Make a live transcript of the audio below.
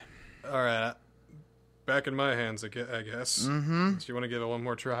Alright. Back in my hands, I guess. Mm-hmm. Do you want to give it one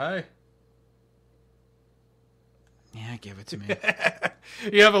more try? Yeah, give it to me.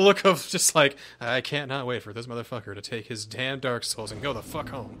 You have a look of just like, I can't not wait for this motherfucker to take his damn Dark Souls and go the fuck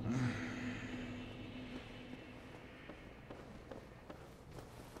home.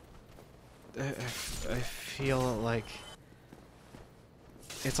 I feel like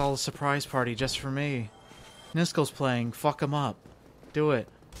it's all a surprise party just for me. TheNSCL's playing. Fuck him up. Do it.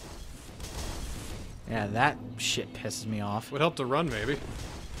 Yeah, that shit pisses me off. Would help to run, maybe.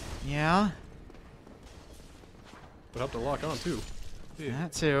 Yeah? Would help to lock on, too. Yeah.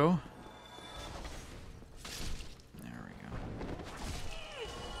 That too. There we go.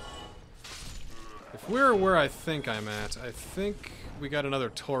 If we're where I think I'm at, I think we got another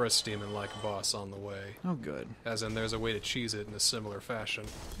Taurus demon-like boss on the way. Oh, good. As in, there's a way to cheese it in a similar fashion.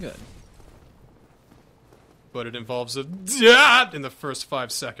 Good. But it involves a DAT in the first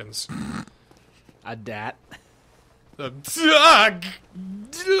 5 seconds. A dat. The DAT!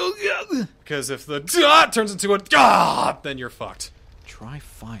 Because if the DAT turns into a DAT, then you're fucked. Try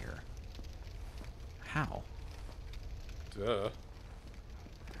fire. How? Duh. Alright.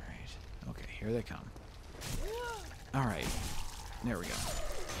 Okay, here they come. Alright. There we go.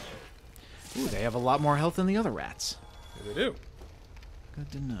 Ooh, they have a lot more health than the other rats. Yeah, they do.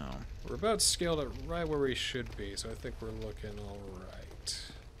 Good to know. We're about scaled it right where we should be, so I think we're looking alright.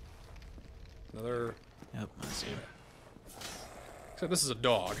 Another... Yep, I see. Except this is a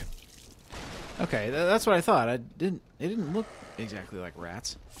dog. Okay, that's what I thought. It didn't look exactly like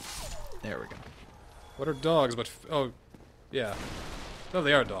rats. There we go. What are dogs but... oh, yeah. No,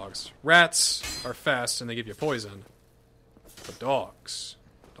 they are dogs. Rats are fast and they give you poison. But dogs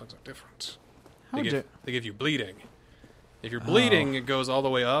are different. They give you bleeding. If you're bleeding, it goes all the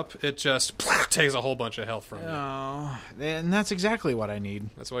way up. It just takes a whole bunch of health from you. Oh, and that's exactly what I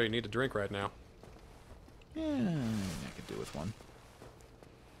need. That's why you need to drink right now. Yeah, I could do with one.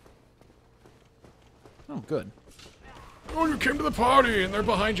 Oh, good. Oh, you came to the party, and they're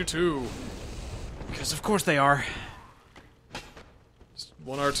behind you, too. Because of course they are. Just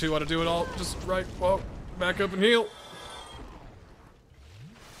 1 R2 ought to do it all. Just right, well, back up and heal.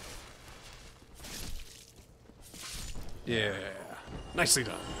 Yeah. Nicely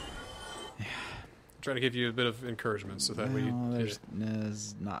done. Yeah. I'm trying to give you a bit of encouragement so that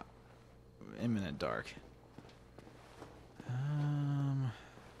there's not imminent dark.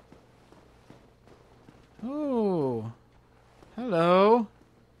 Oh. Hello.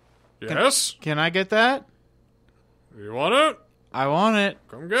 Yes? Can I get that? You want it? I want it.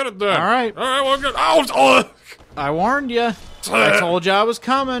 Come get it then. All right. All right, well, good. Oh! I warned you. I told you I was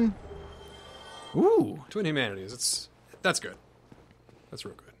coming. Ooh. Twin Humanities. That's good. That's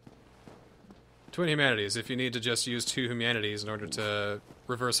real good. Twin Humanities. If you need to just use 2 Humanities in order to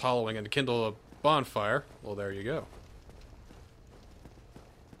reverse hollowing and kindle a bonfire, well, there you go.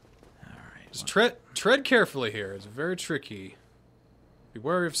 All right. Just tread carefully here. It's very tricky. Be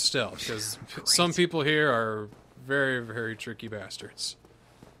wary of stealth, because some people here are very, very tricky bastards.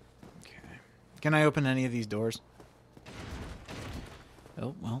 Okay. Can I open any of these doors?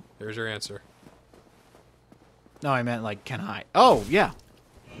 Oh, well. There's your answer. No, I meant, like, can I? Oh, yeah.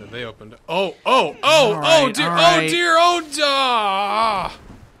 And then they opened. Dear, right, oh dear,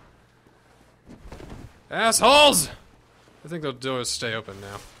 assholes! I think the doors stay open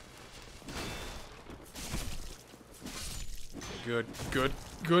now. Good.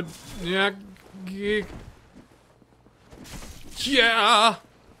 Yeah. Yeah.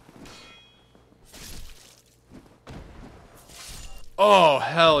 Oh,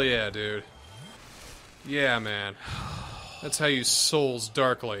 hell yeah, dude. Yeah, man. That's how you souls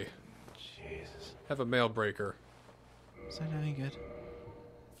darkly. Jesus. Have a mail breaker. Is that any good?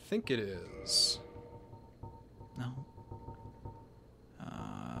 I think it is. No.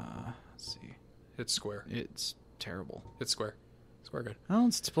 Let's see. Hit square. It's terrible. Hit square. Square good. Well,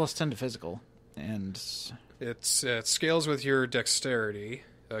 it's plus 10 to physical. And It scales with your dexterity.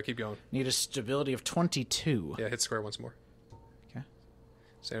 Keep going. need a stability of 22. Yeah, hit square once more. Okay.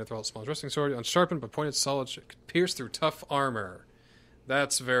 Standard throw, small resting sword, unsharpened but pointed solid, pierce through tough armor.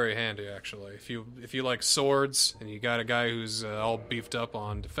 That's very handy, actually. If you like swords and you got a guy who's all beefed up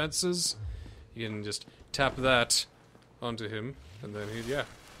on defenses, you can just tap that onto him, and then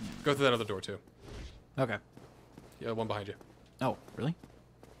go through that other door too. Okay. Yeah, one behind you. Oh, really?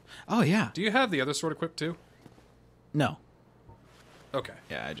 Oh, yeah. Do you have the other sword equipped too? No. Okay.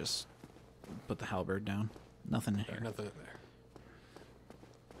 Yeah, I just put the halberd down. Nothing in here. Nothing in there.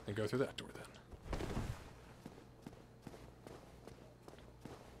 And go through that door then.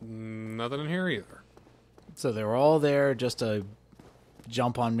 Nothing in here either. So they were all there just to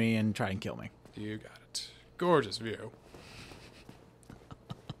jump on me and try and kill me. You got it. Gorgeous view.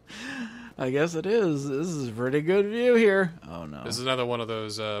 I guess it is. This is a pretty good view here. Oh, no. This is another one of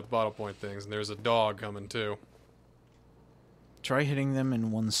those bottle point things, and there's a dog coming, too. Try hitting them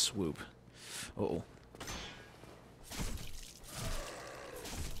in one swoop. Uh-oh.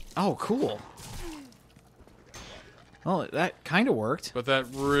 Oh, cool. Well, that kind of worked. But that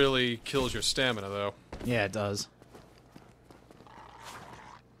really kills your stamina, though. Yeah, it does.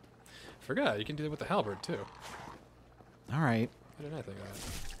 Forgot, you can do that with the halberd, too. All right. Why didn't I think of that?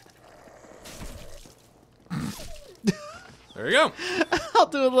 There you go. I'll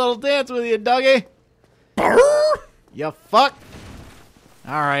do a little dance with you, doggy. You fuck.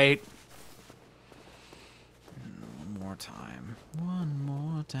 All right. One more time. One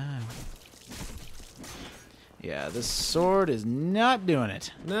more time. Yeah, this sword is not doing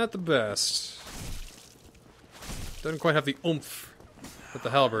it. Not the best. Doesn't quite have the oomph that the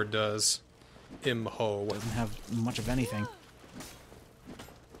halberd does. Imho. Doesn't have much of anything.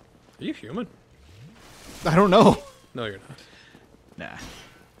 Are you human? I don't know. No, you're not. Nah.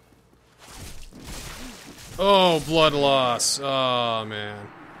 Oh, blood loss. Oh, man.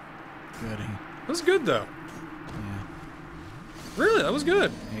 Goody. That was good, though. Yeah. Really, that was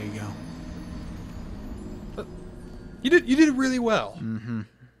good. There you go. You did really well. Mm-hmm.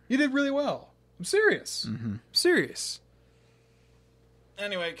 You did really well. I'm serious. Mm-hmm. I'm serious.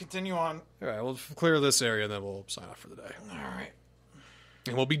 Anyway, continue on. All right, we'll clear this area, and then we'll sign off for the day. All right.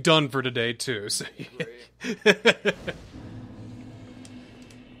 And we'll be done for today, too. So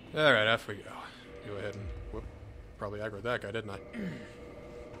all right, off we go. Go ahead and... Whoop. Probably aggroed that guy, didn't I?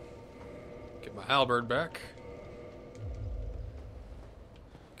 Get my halberd back.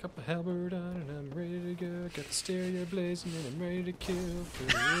 Got my halberd on and I'm ready to go. Got the stereo blazing and I'm ready to kill. For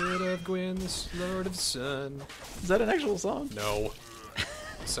the Lord of Gwyn, the Lord of the Sun. Is that an actual song? No.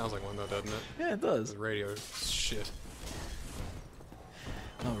 It sounds like one though, doesn't it? Yeah, it does. The radio shit.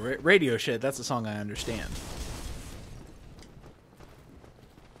 Oh, radio shit. That's a song I understand.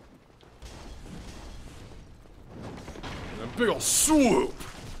 And a big ol' swoop!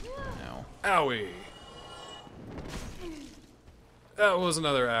 No. Owie. That was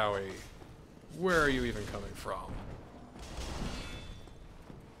another owie. Where are you even coming from?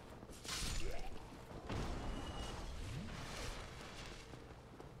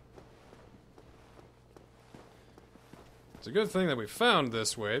 It's a good thing that we found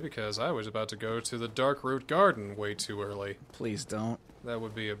this way, because I was about to go to the Dark Root Garden way too early. Please don't. That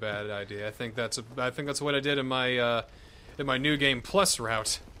would be a bad idea. I think that's what I did in my New Game Plus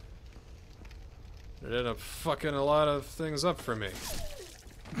route. It ended up fucking a lot of things up for me.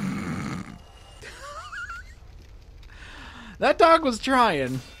 That dog was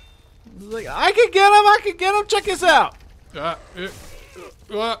trying. He was like, I can get him, I can get him, check this out.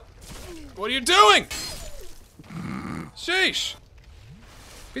 What are you doing? Sheesh.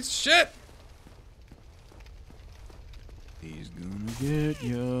 Piece of shit. He's gonna get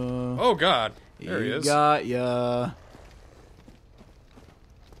ya. Oh, God. There he is. Got ya.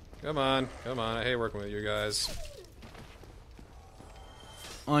 Come on. Come on. I hate working with you guys.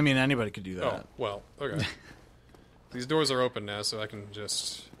 Well, I mean, anybody could do that. Oh, well. Okay. These doors are open now, so I can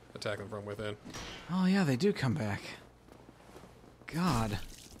just attack them from within. Oh, yeah, they do come back. God.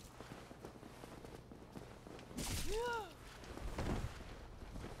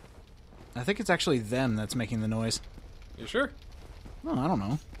 I think it's actually them that's making the noise. You sure? Oh, I don't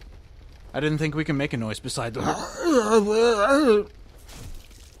know. I didn't think we can make a noise besides the...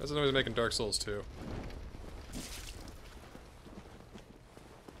 That's the noise making Dark Souls 2.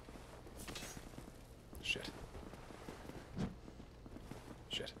 Shit.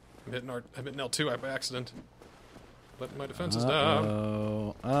 Shit. I'm hitting L2 by accident. Letting my defenses down.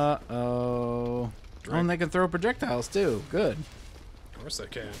 Uh-oh. Uh-oh. Oh, and they can throw projectiles, too. Good. Of course they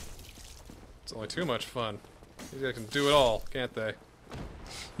can. It's only too much fun. These guys can do it all, can't they?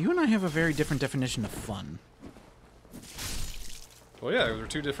 You and I have a very different definition of fun. Well, yeah, we're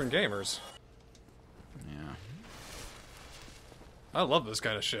two different gamers. Yeah. I love this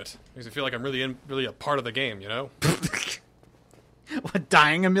kind of shit. Makes me feel like I'm really a part of the game, you know? What,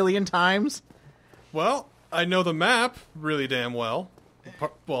 dying a million times? Well, I know the map really damn well.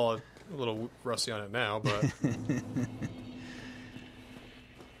 Well, a little rusty on it now, but...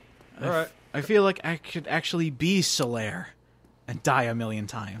 Alright. I feel like I could actually be Solaire and die a million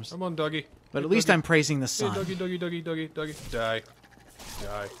times. Come on, Dougie. But Hey, at least Dougie. I'm praising the sun. Hey, Dougie. Die.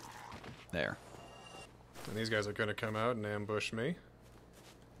 Die. There. And these guys are gonna come out and ambush me.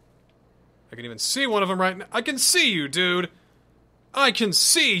 I can even see one of them right now. I can see you, dude! I can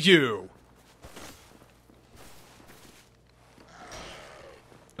see you!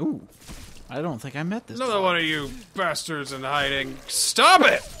 Ooh. I don't think I met this Another dog. one of you bastards in hiding. Stop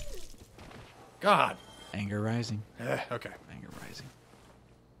it! God. Anger rising. Okay. Anger rising.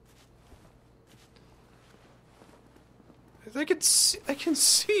 I can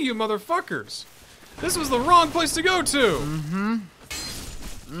see you motherfuckers. This was the wrong place to go to. Mm-hmm.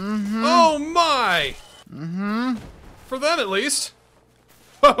 Mm-hmm. Oh my. Mm-hmm. For them at least.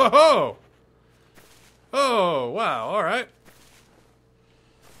 Ho ho ho. Oh wow. All right.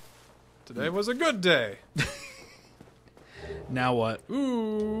 Today was a good day. Now what?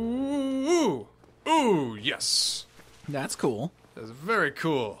 Ooh. Ooh. Yes. That's cool. That's very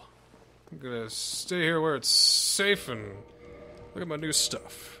cool. I'm gonna stay here where it's safe and look at my new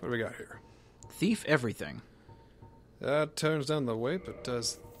stuff. What do we got here? Thief everything. That turns down the weight, but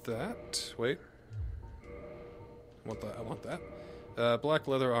does that. Wait. I want that. Black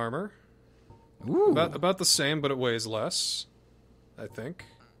leather armor. Ooh. About the same, but it weighs less. I think.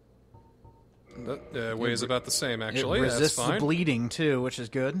 It weighs about the same, actually. It resists That's fine. the bleeding, too, which is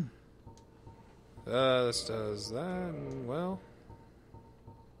good. This does that. Well.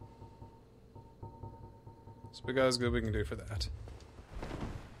 It's about as good as we can do for that.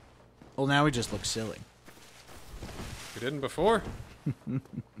 Well, now we just look silly. We didn't before?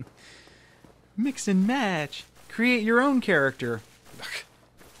 Mix and match. Create your own character.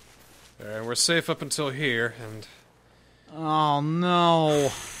 Alright, we're safe up until here, and... Oh, no.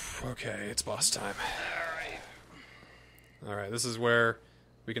 Okay, it's boss time. Alright, this is where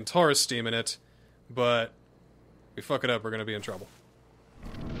we can Taurus steam in it, but if we fuck it up, we're gonna be in trouble.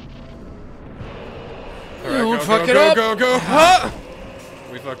 Alright, Don't go, fuck go, it go, up. go, go, ha!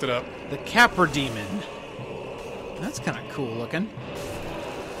 We fucked it up. The Capra Demon. That's kind of cool looking.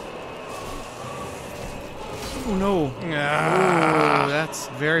 Oh, no. Ah. Oh, that's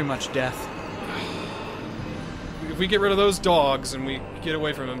very much death. If we get rid of those dogs and we get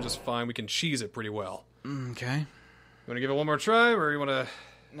away from them just fine, we can cheese it pretty well. Okay. You wanna give it one more try, or you wanna...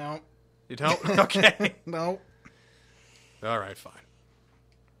 No. You don't? Okay. No. Alright, fine.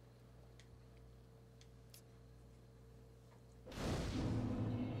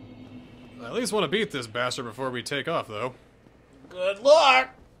 I at least want to beat this bastard before we take off, though. Good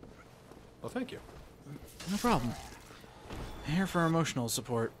luck. Well, thank you. No problem. Here for emotional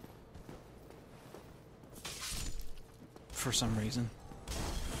support. For some reason.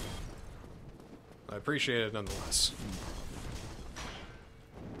 I appreciate it nonetheless.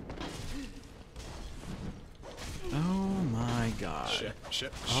 Oh my god.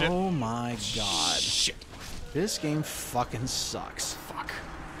 Shit. Oh my god. Shit. This game fucking sucks. Fuck.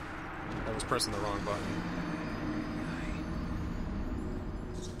 I was pressing the wrong button.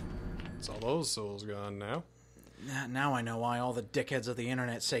 It's all those souls gone now. Now I know why all the dickheads of the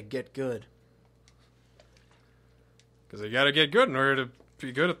internet say get good. Because you gotta get good in order to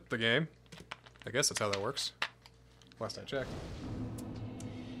be good at the game. I guess that's how that works. Last I checked.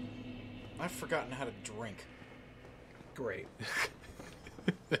 I've forgotten how to drink. Great.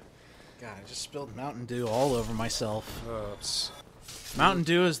 God, I just spilled Mountain Dew all over myself. Oops. Mountain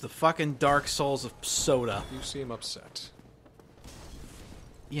Dew is the fucking Dark Souls of soda. You seem upset.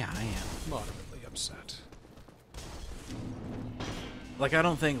 Yeah, I am. Moderately upset. Like, I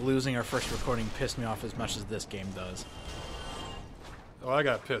don't think losing our first recording pissed me off as much as this game does. Oh, I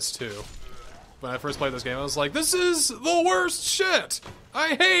got pissed too. When I first played this game, I was like, this is the worst shit!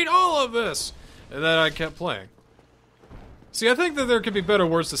 I hate all of this! And then I kept playing. See, I think that there could be better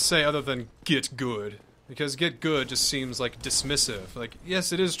words to say other than get good. Because get good just seems like dismissive. Like,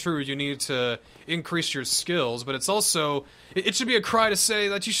 yes, it is true you need to increase your skills, but it's also... It should be a cry to say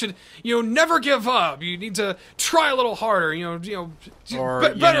that you should, never give up. You need to try a little harder,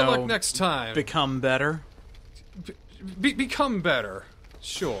 Or, better luck next time. Become better. Become better.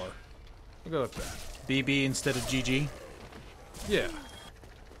 Sure. I'll go with that. BB instead of GG. Yeah.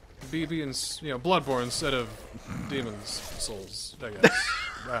 BB and, Bloodborne instead of Demon's Souls, I guess.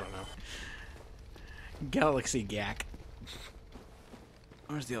 I don't know. Galaxy Gak.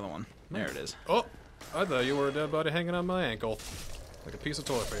 Where's the other one? There it is. Oh! I thought you were a dead body hanging on my ankle. Like a piece of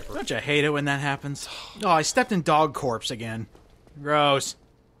toilet paper. Don't you hate it when that happens? Oh, I stepped in dog corpse again. Gross.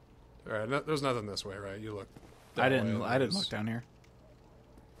 Alright, there's nothing this way, right? You look... I didn't look down here.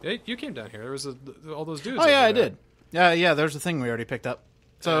 Yeah, you came down here. There was all those dudes Oh, yeah, over I there. did. Yeah, there's a thing we already picked up.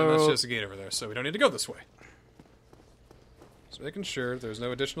 So And that's just a gate over there, so we don't need to go this way. Just making sure there's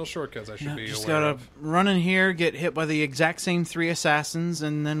no additional shortcuts I should be just aware gotta of. run in here, get hit by the exact same 3 assassins,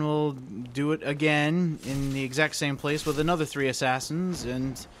 and then we'll do it again in the exact same place with another 3 assassins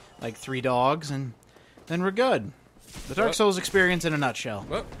and like 3 dogs, and then we're good. The Dark Souls experience in a nutshell.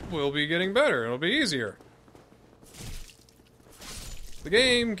 Well, we'll be getting better. It'll be easier. The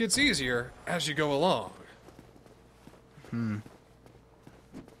game gets easier as you go along. And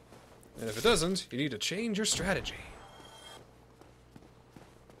if it doesn't, you need to change your strategy.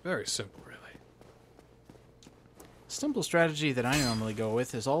 Very simple, really. Simple strategy that I normally go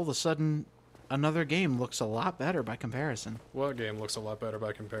with is all of a sudden another game looks a lot better by comparison. What game looks a lot better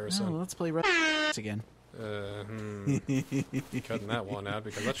by comparison? Oh, let's play again. Cutting that one out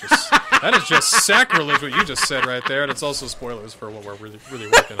because that is just sacrilege what you just said right there, and it's also spoilers for what we're really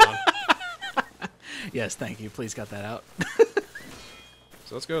working on. Yes, thank you. Please cut that out.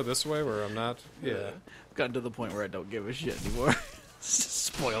 So let's go this way where I'm not. Yeah. I've gotten to the point where I don't give a shit anymore.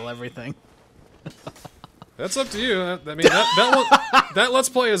 Spoil everything. That's up to you. I mean, that Let's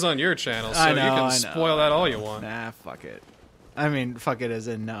Play is on your channel, so you can spoil that all you want. Nah, fuck it. I mean, fuck it as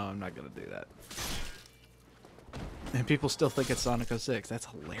in, no, I'm not going to do that. And people still think it's Sonic 06. That's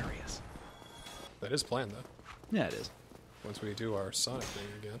hilarious. That is planned, though. Yeah, it is. Once we do our Sonic thing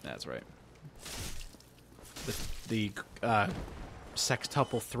again. That's right. The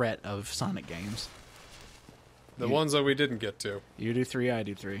sextuple threat of Sonic games. The ones that we didn't get to. You do 3, I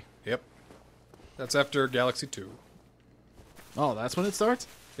do 3. Yep. That's after Galaxy 2. Oh, that's when it starts?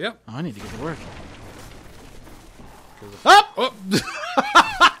 Yep. Oh, I need to get to work. Up! Oh!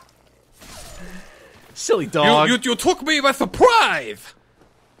 Silly dog. You took me by surprise!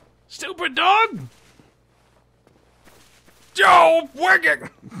 Stupid dog! Joe, working!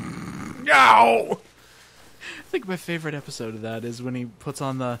 No! I think my favorite episode of that is when he puts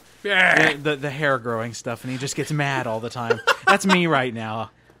on the Yeah. the hair growing stuff and he just gets mad all the time. That's me right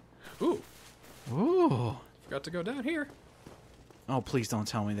now. Ooh. Ooh. Forgot to go down here. Oh, please don't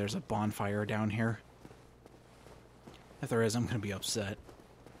tell me there's a bonfire down here. If there is, I'm going to be upset.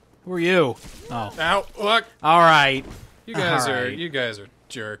 Who are you? Oh. Ow, look. All right. You guys All are right. you guys are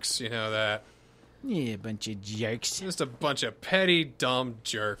jerks, you know that. Yeah, bunch of jerks. Just a bunch of petty, dumb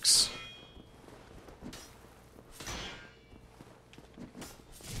jerks.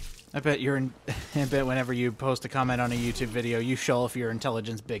 I bet I bet whenever you post a comment on a YouTube video, you show off your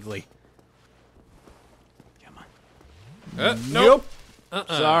intelligence bigly. Come on. Nope.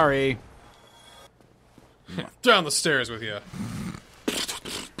 Sorry. Down the stairs with you.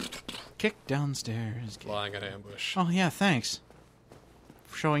 Kick downstairs. Lying in ambush. Oh, yeah, thanks.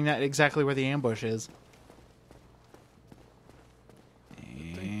 For showing that exactly where the ambush is.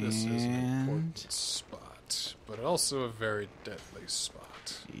 I think this is an important spot, but also a very deadly spot.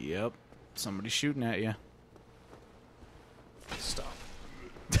 Yep. Somebody's shooting at you. Stop.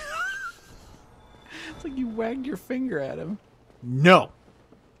 It's like you wagged your finger at him. No.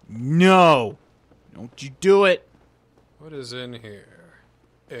 No. Don't you do it. What is in here?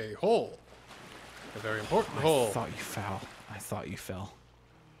 A hole. A very important hole. I thought you fell.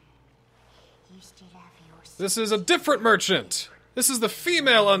 This is a different merchant. This is the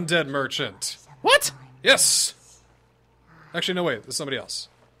female undead merchant. What? Yes. Actually, no, wait. This is somebody else.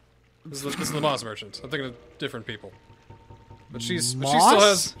 This is the Moss merchant. I'm thinking of different people. But she still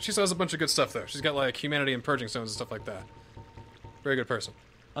has a bunch of good stuff there. She's got like humanity and purging stones and stuff like that. Very good person.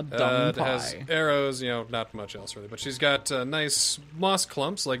 A dumb It has pie. arrows, not much else really. But she's got nice moss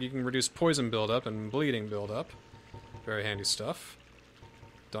clumps, like you can reduce poison buildup and bleeding buildup. Very handy stuff.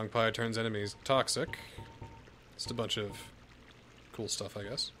 Dung pie turns enemies toxic. Just a bunch of cool stuff, I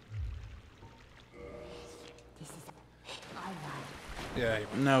guess. Yeah.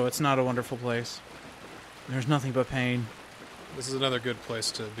 No, it's not a wonderful place. There's nothing but pain. This is another good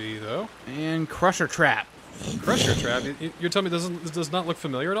place to be, though. And Crusher Trap. Crusher Trap? You're telling me this does not look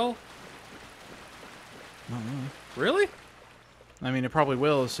familiar at all? Not really. Really? I mean, it probably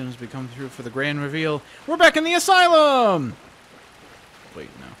will as soon as we come through for the grand reveal. We're back in the asylum! Wait,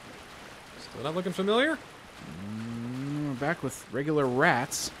 no. Still not looking familiar? We're back with regular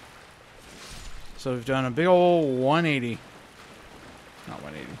rats. So we've done a big old 180. Not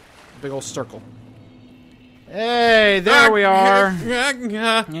 180. Big old circle. Hey, there we are.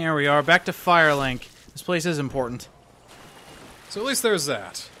 There we are. Back to Firelink. This place is important. So at least there's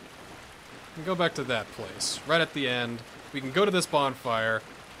that. We can go back to that place. Right at the end. We can go to this bonfire.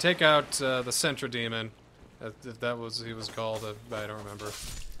 Take out the Sentra Demon. If that was he was called. I don't remember.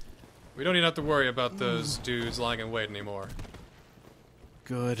 We don't even have to worry about those dudes lying in wait anymore.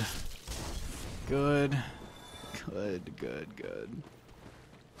 Good. Good. Good, good, good.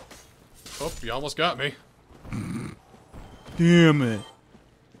 Oh, you almost got me. Damn it.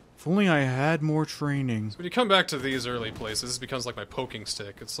 If only I had more training. So when you come back to these early places, this becomes like my poking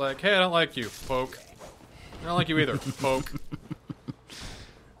stick. It's like, hey, I don't like you, poke. I don't like you either, poke.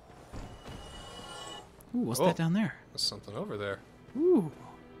 Ooh, what's that down there? There's something over there. Ooh.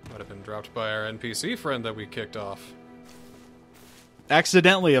 Might have been dropped by our NPC friend that we kicked off.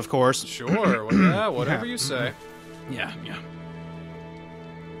 Accidentally, of course. Sure, well, yeah, whatever you say. Yeah.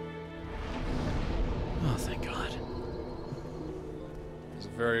 Oh, thank God. It's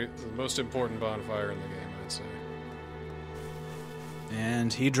the most important bonfire in the game, I'd say.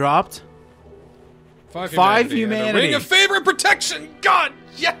 And he dropped 5 humanity. And a ring of favor and protection! God,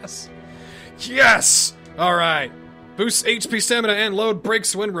 yes! Yes! Alright. Boosts HP, stamina, and load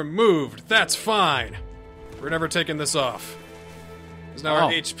breaks when removed. That's fine. We're never taking this off. Because now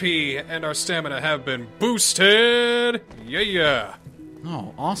our HP and our stamina have been boosted! Yeah!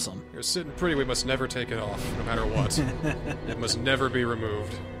 Oh, awesome. You're sitting pretty, we must never take it off, no matter what. It must never be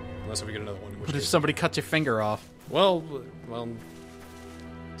removed. Unless we get another one. But if somebody cuts your finger off? Well,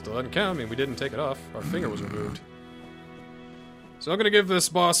 still doesn't count. I mean, we didn't take it off. Our finger was removed. So I'm gonna give this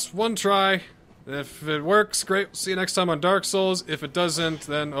boss one try. If it works, great. See you next time on Dark Souls. If it doesn't,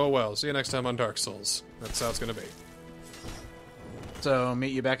 then oh well. See you next time on Dark Souls. That's how it's gonna be. So,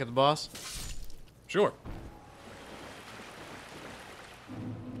 meet you back at the boss? Sure.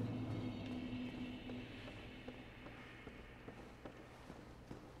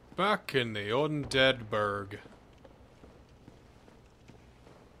 Back in the Undead Burg.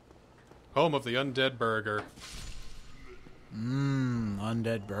 Home of the Undead Burger.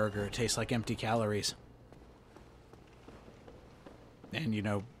 Undead burger. Tastes like empty calories.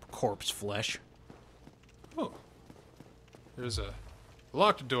 And, corpse flesh. Oh. There's a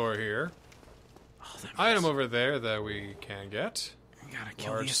locked door here. Oh, that Item over there that we can get. You gotta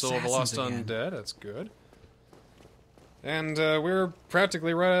kill Large the soul of a assassins lost again. undead. That's good. And we're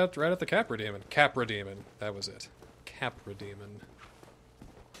practically right at the Capra Demon. Capra Demon. That was it. Capra Demon.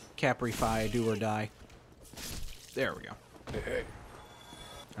 Caprify, do or die. There we go. Hey.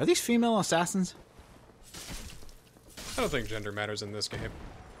 Are these female assassins? I don't think gender matters in this game.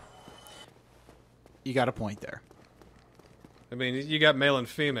 You got a point there. I mean, you got male and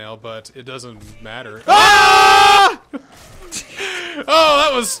female, but it doesn't matter. Ah! Oh,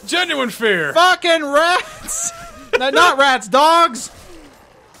 that was genuine fear! Fucking rats! No, not rats, dogs!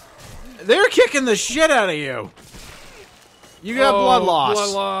 They're kicking the shit out of you. You got blood loss.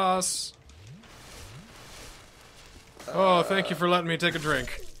 Blood loss. Oh, thank you for letting me take a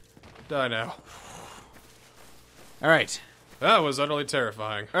drink. Die now. Alright. That was utterly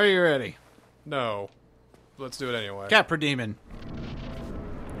terrifying. Are you ready? No. Let's do it anyway. Capra Demon.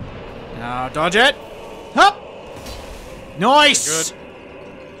 Now, dodge it! Hup! Nice! Good.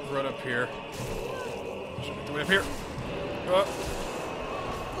 Run up here. Should we do it up here?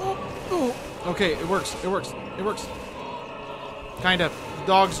 Ooh. Okay, it works. It works. It works. Kinda. The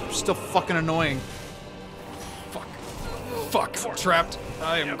dog's still fucking annoying. Fuck. Trapped.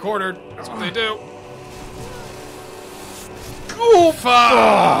 I am cornered. That's what they do. Oh,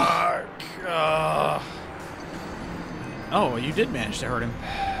 Fuck! Oh, you did manage to hurt him.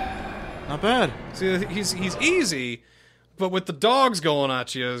 Not bad. See, he's easy, but with the dogs going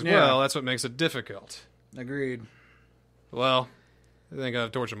at you as well, that's what makes it difficult. Agreed. Well, I think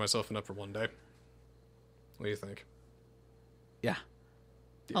I've tortured myself enough for one day. What do you think? Yeah.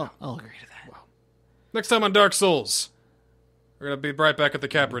 I'll agree to that. Well, next time on Dark Souls, we're gonna be right back at the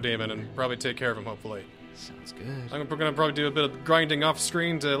Capra Demon and probably take care of him, hopefully. Sounds good. I'm gonna probably do a bit of grinding off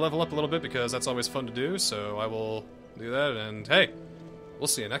screen to level up a little bit because that's always fun to do, so I will do that, and hey, we'll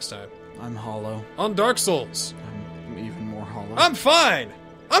see you next time. I'm hollow. On Dark Souls. I'm even more hollow. I'm fine!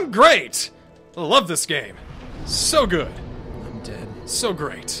 I'm great! I love this game. So good. I'm dead. So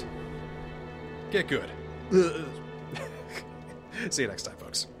great. Get good. See you next time,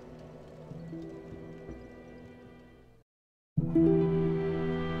 folks.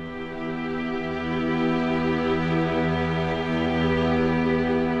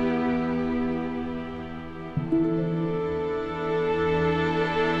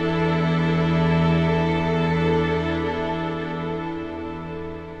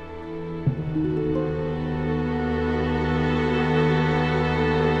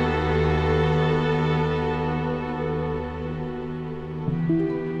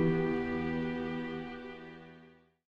 you